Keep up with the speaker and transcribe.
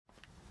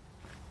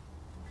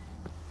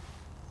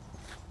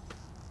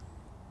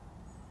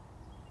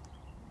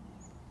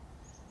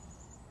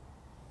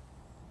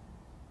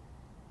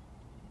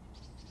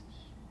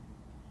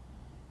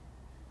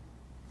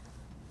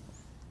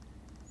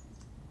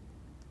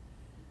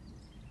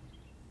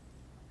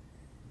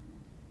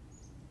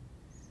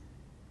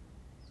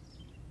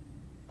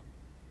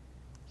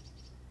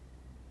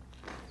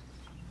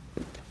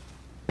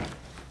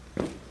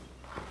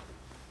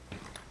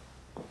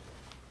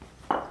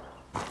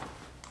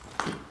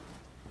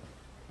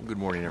Good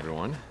morning,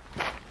 everyone.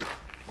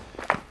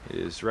 It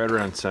is right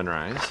around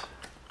sunrise.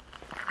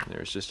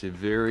 There's just a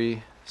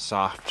very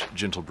soft,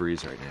 gentle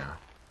breeze right now.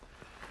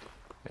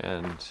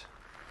 And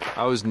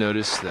I always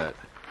notice that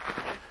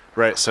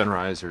right at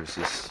sunrise there's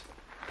this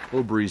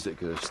little breeze that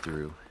goes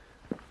through.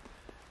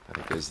 I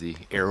think as the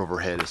air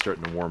overhead is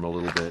starting to warm a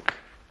little bit.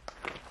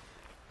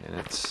 And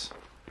it's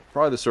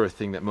probably the sort of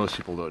thing that most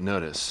people don't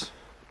notice.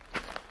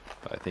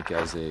 But I think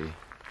as a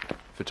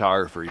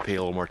photographer, you pay a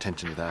little more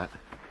attention to that.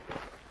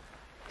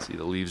 See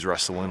the leaves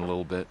rustling a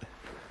little bit,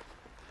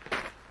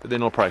 but then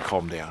it'll probably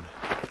calm down.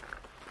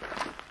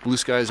 Blue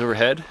skies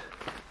overhead,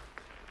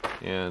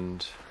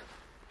 and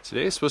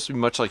today is supposed to be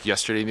much like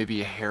yesterday,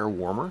 maybe a hair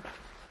warmer,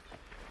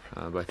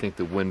 but I think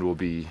the wind will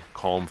be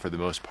calm for the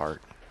most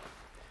part.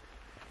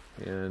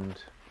 And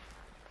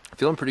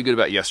feeling pretty good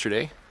about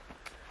yesterday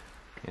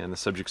and the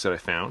subjects that I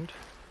found,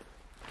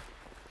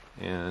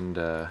 and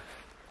it'll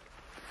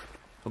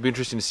be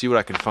interesting to see what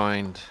I can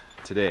find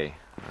today.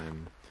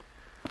 I'm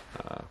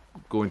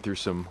going through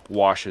some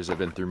washes I've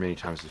been through many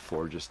times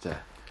before just to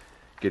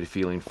get a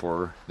feeling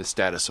for the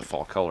status of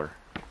fall color.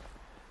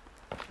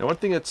 Now, one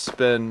thing that's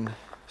been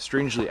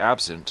strangely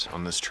absent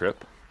on this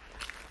trip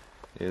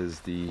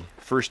is the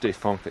first day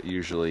funk that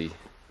usually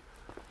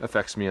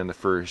affects me on the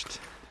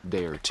first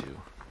day or two.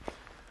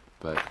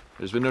 But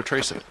there's been no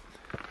trace of it.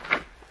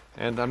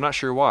 And I'm not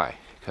sure why,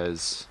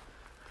 because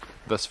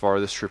thus far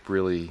this trip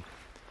really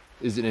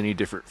isn't any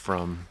different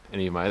from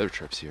any of my other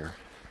trips here.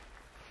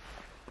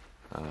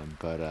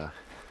 But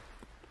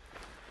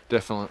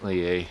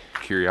definitely a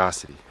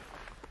curiosity.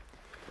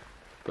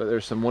 But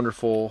there's some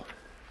wonderful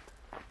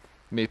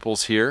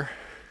maples here.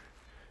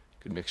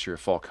 Good mixture of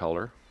fall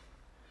color.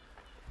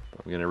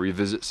 I'm going to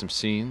revisit some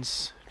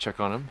scenes, check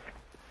on them,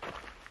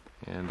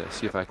 and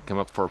see if I can come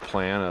up for a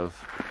plan of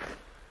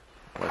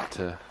what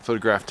to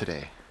photograph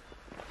today.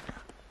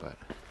 But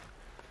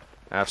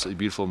absolutely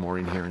beautiful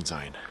morning here in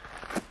Zine.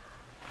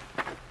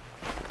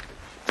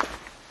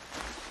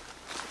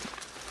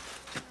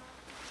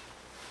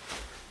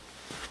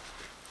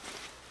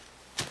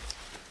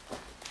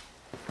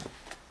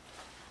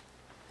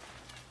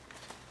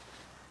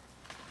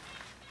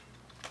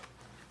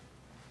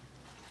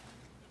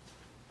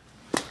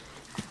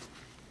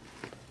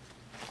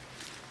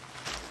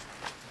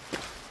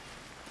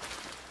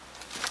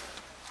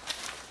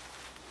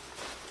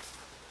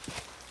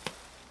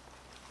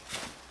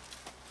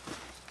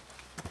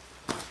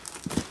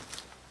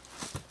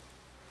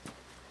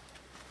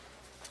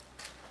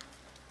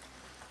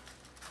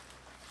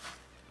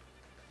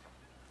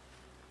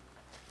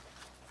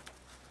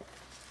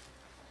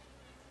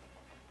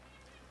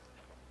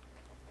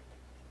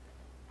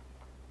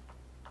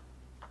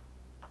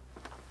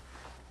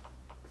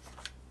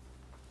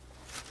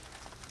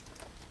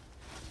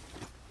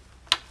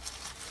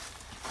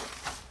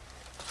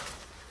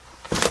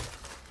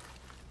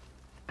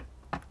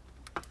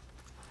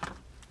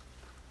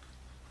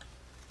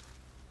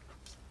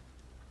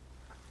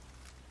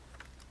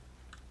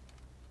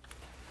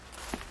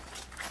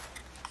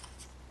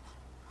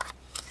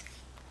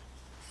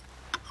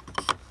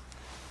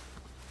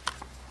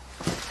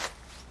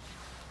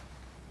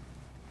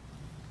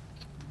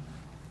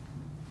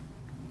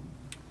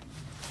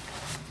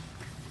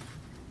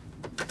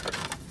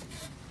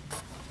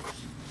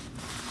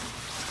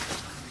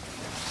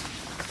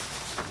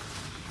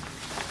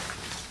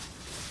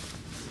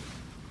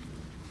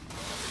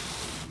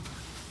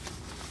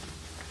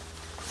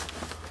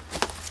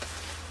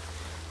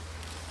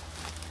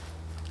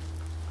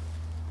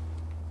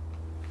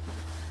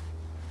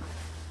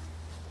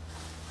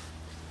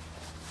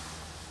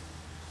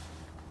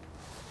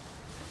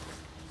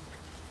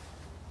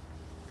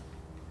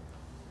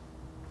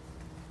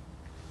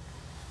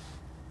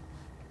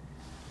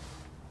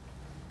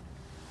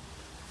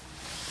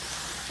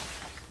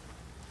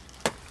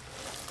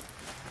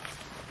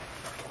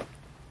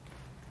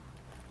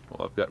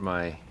 Well, I've got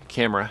my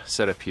camera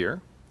set up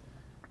here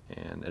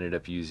and ended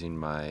up using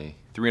my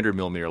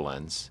 300mm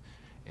lens,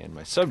 and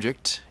my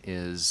subject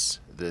is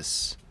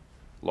this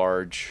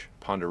large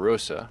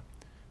ponderosa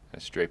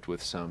that's draped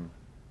with some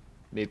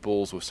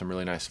maples with some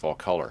really nice fall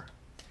color.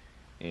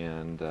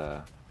 And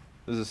this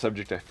is a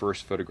subject I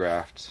first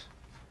photographed,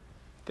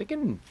 I think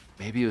in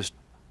maybe it was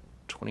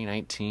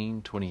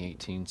 2019,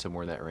 2018,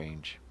 somewhere in that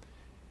range.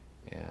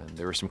 And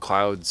there were some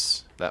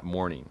clouds that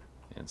morning,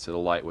 and so the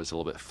light was a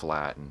little bit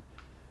flat, and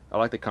I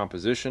like the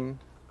composition,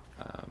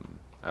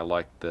 I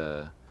like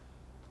the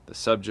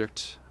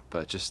subject,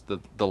 but just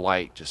the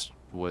light just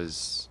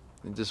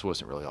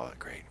wasn't really all that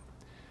great.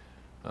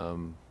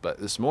 But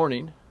this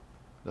morning,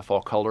 the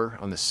fall color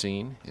on the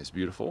scene is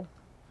beautiful.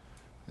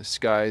 The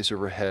skies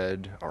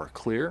overhead are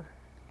clear,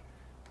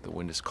 the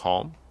wind is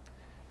calm,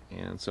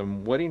 and so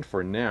I'm waiting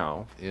for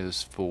now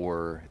is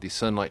for the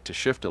sunlight to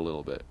shift a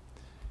little bit,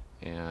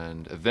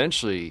 and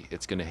eventually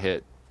it's going to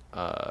hit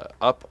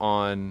up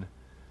on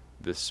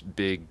this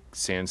big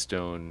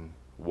sandstone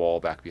wall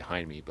back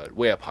behind me, but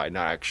way up high,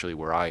 not actually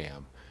where I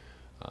am.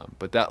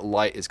 But that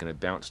light is going to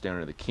bounce down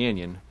into the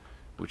canyon,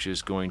 which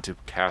is going to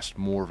cast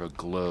more of a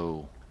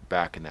glow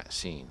back in that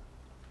scene.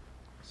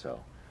 So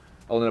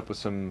I'll end up with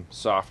some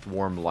soft,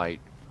 warm light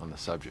on the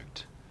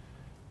subject.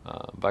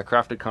 By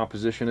crafted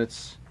composition,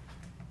 it's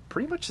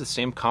pretty much the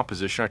same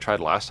composition I tried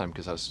last time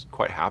because I was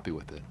quite happy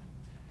with it.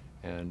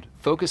 And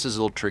focus is a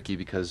little tricky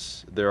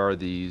because there are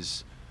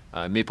these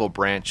maple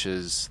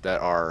branches that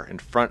are in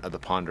front of the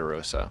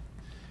ponderosa.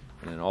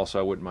 And then also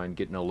I wouldn't mind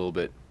getting a little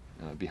bit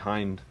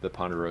behind the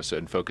ponderosa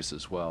in focus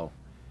as well.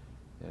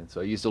 And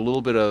so I used a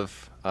little bit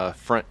of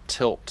front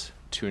tilt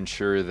to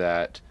ensure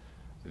that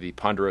the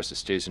ponderosa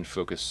stays in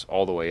focus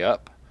all the way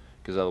up,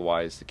 because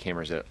otherwise the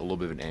camera's at a little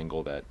bit of an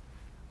angle that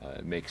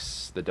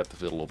makes the depth of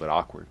field a little bit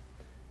awkward.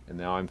 And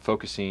now I'm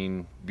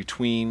focusing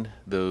between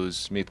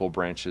those maple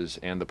branches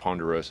and the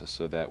ponderosa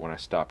so that when I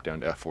stop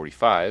down to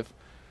f45,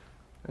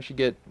 I should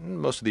get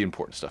most of the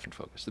important stuff in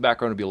focus. The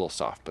background will be a little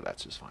soft, but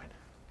that's just fine.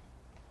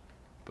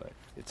 But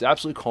it's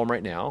absolutely calm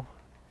right now.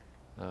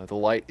 The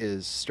light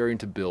is starting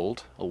to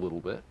build a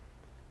little bit,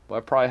 but I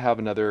probably have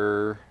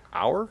another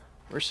hour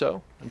or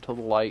so until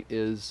the light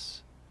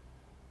is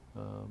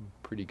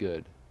pretty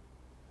good.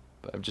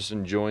 But I'm just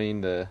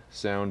enjoying the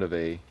sound of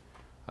a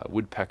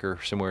woodpecker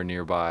somewhere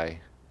nearby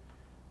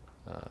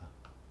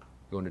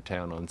going to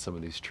town on some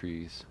of these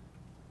trees.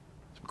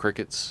 Some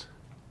crickets,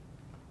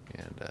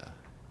 and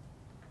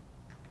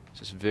it's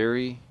just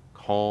very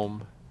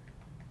calm,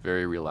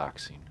 very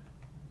relaxing,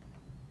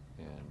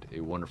 and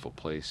a wonderful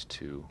place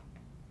to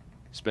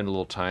spend a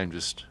little time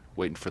just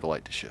waiting for the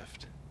light to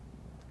shift.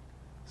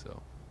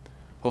 So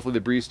hopefully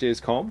the breeze stays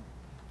calm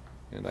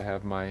and I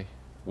have my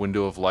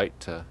window of light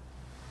to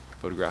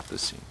photograph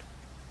this scene.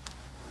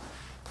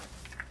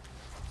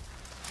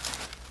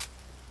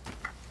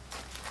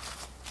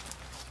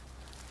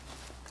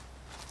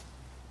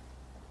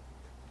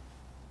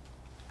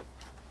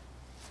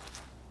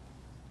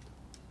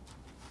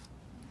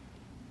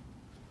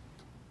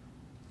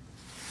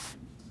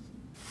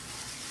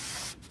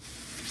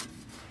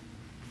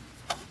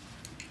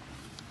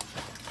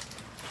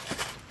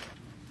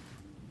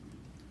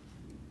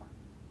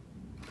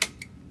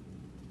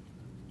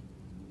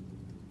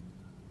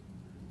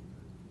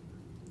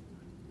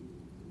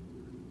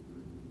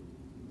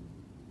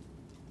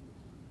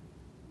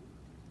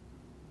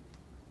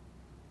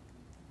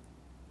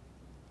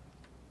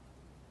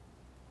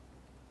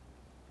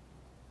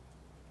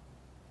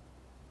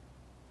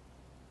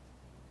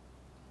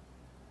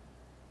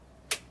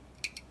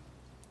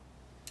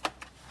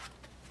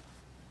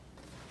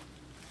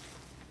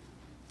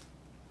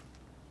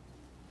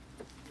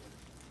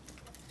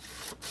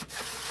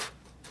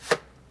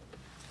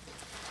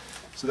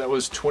 So that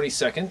was 20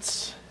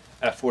 seconds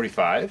at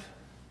 45,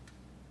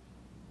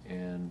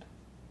 and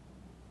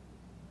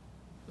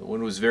the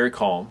wind was very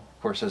calm.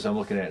 Of course, as I'm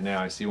looking at it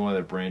now, I see one of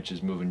the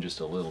branches moving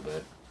just a little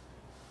bit,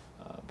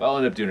 but I'll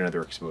end up doing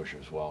another exposure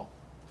as well.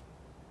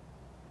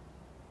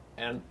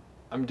 And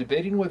I'm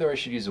debating whether I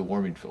should use a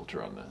warming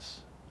filter on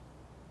this.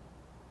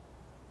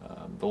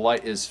 The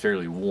light is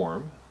fairly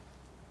warm,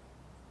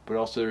 but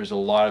also there's a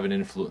lot of an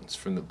influence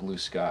from the blue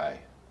sky.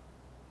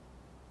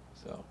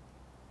 So,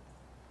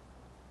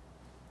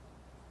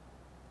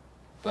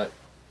 but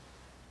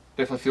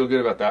definitely feel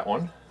good about that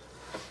one.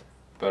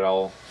 But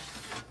I'll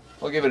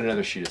give it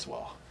another sheet as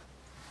well,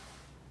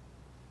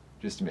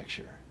 just to make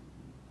sure.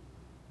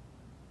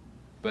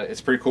 But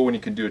it's pretty cool when you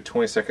can do a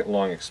 20-second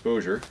long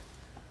exposure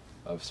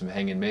of some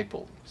hanging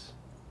maple leaves.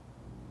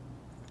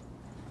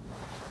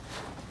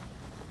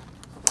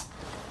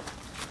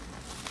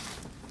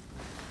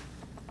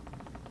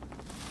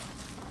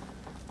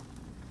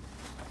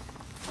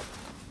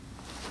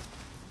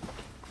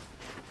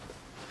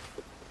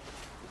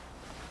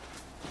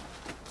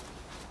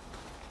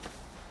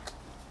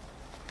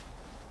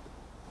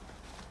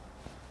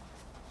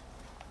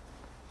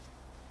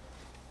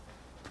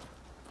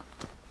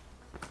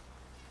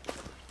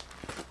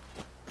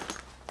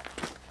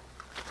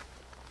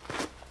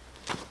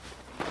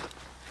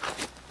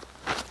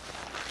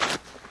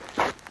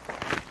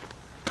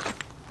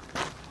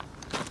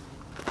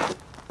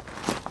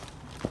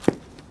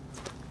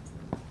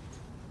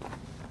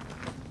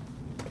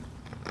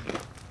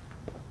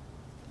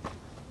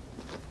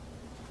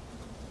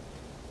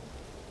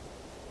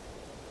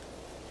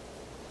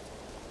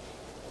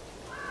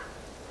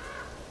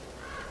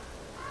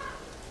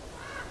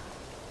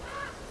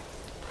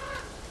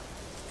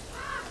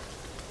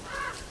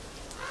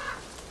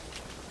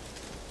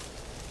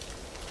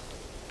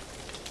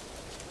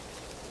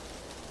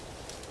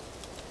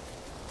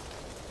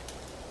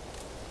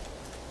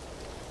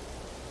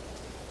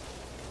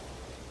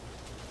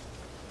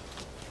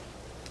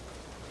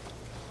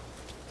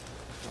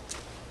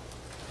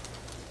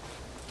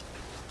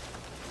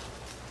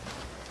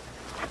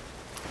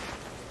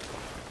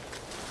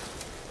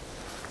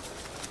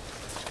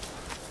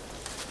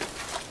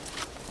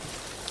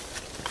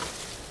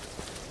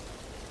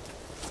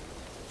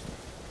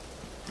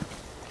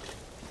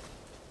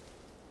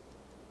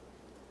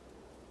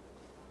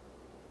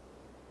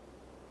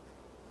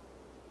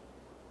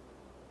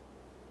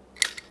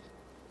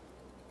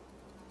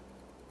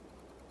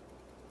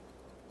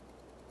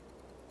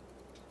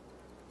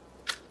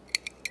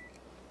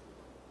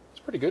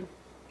 pretty good.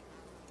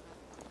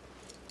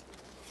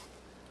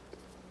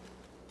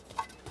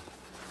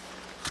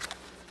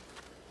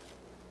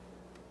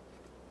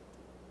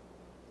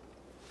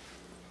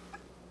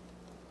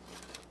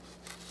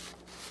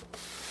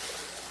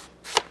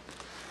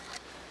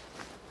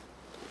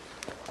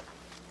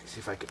 See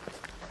if I can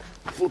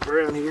flip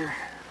around here.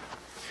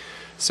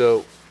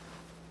 So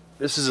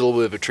this is a little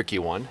bit of a tricky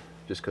one,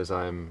 just because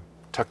I'm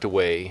tucked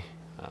away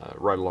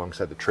right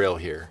alongside the trail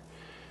here.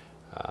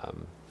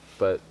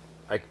 But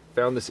I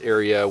found this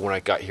area when I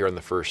got here on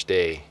the first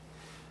day,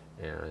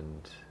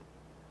 and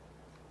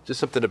just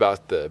something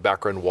about the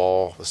background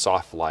wall, the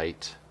soft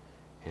light,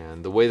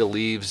 and the way the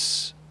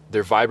leaves,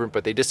 they're vibrant,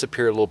 but they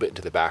disappear a little bit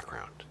into the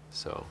background.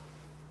 So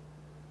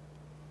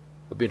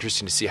it'll be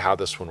interesting to see how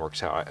this one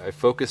works out. I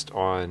focused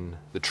on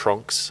the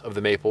trunks of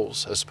the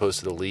maples as opposed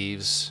to the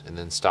leaves, and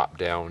then stopped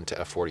down to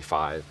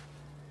f45.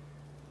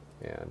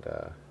 And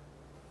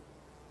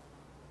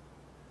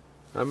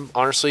I'm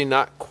honestly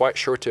not quite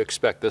sure what to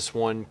expect. This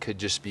one could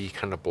just be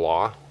kind of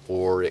blah,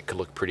 or it could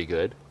look pretty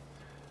good.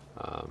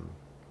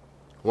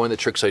 One of the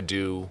tricks I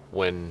do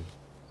when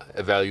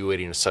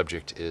evaluating a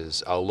subject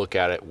is I'll look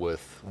at it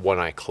with one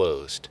eye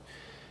closed.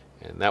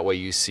 And that way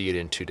you see it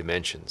in 2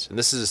 dimensions. And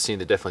this is a scene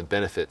that definitely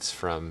benefits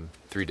from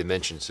 3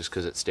 dimensions just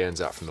because it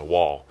stands out from the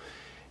wall.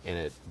 And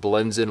it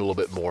blends in a little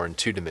bit more in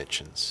 2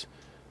 dimensions.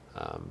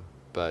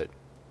 But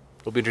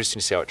it'll be interesting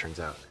to see how it turns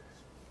out.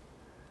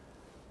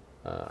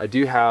 I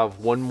do have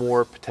one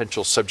more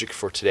potential subject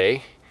for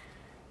today.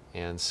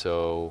 And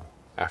so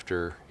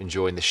after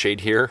enjoying the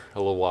shade here a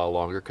little while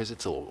longer, because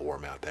it's a little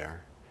warm out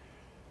there,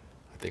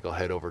 I think I'll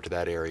head over to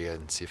that area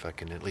and see if I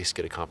can at least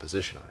get a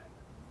composition on it.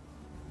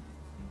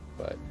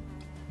 But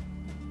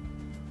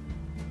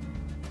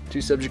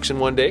 2 subjects in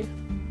one day,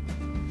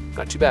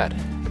 not too bad.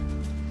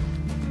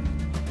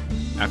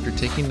 After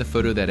taking the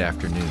photo that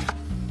afternoon,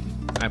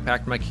 I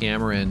packed my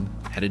camera and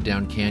headed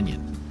down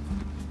canyon.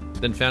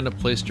 Then found a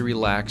place to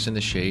relax in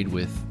the shade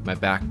with my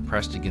back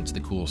pressed against the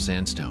cool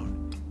sandstone.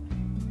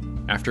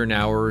 After an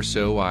hour or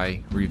so,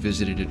 I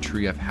revisited a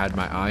tree I've had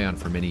my eye on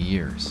for many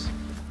years.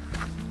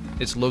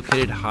 It's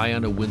located high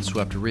on a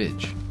windswept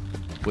ridge,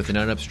 with an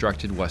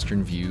unobstructed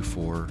western view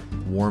for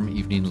warm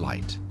evening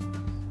light.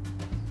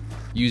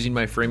 Using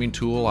my framing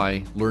tool,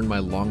 I learned my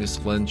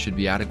longest lens should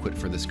be adequate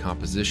for this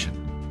composition.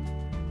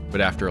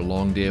 But after a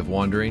long day of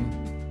wandering,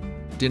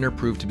 dinner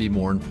proved to be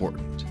more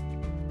important.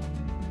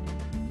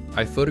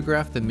 I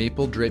photographed the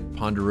maple draped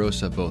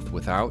ponderosa both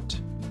without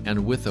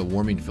and with a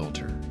warming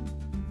filter,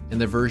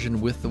 and the version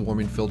with the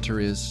warming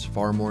filter is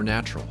far more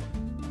natural.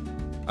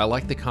 I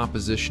like the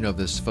composition of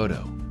this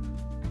photo,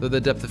 though the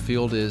depth of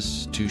field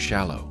is too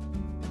shallow,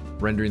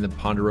 rendering the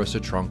ponderosa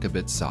trunk a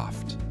bit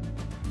soft.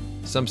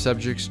 Some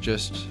subjects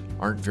just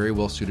aren't very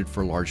well suited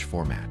for large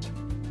format.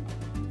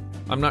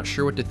 I'm not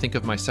sure what to think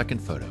of my second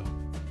photo.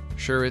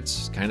 Sure,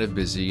 it's kind of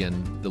busy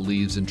and the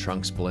leaves and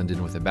trunks blend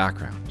in with the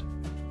background,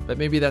 but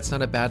maybe that's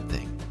not a bad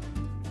thing.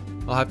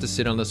 I'll have to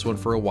sit on this one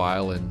for a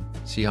while and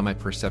see how my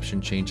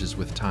perception changes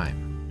with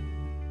time.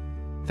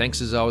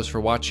 Thanks as always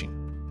for watching,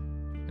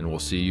 and we'll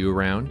see you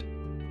around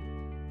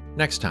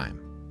next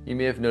time. You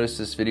may have noticed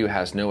this video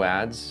has no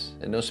ads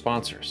and no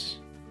sponsors,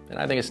 and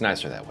I think it's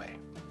nicer that way.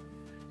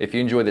 If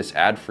you enjoy this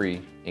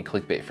ad-free and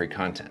clickbait-free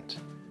content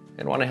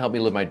and want to help me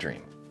live my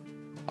dream,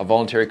 a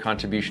voluntary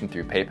contribution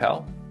through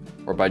PayPal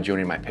or by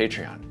joining my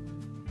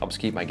Patreon helps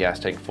keep my gas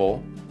tank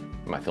full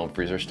and my film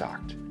freezer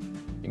stocked.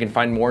 You can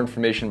find more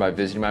information by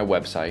visiting my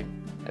website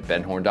at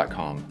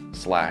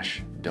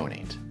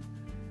benhorne.com/donate.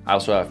 I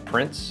also have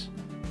prints,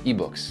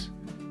 ebooks,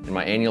 and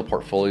my annual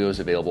portfolio is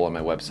available on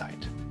my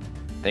website.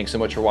 Thanks so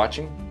much for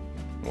watching,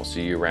 and we'll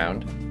see you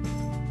around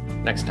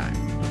next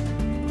time.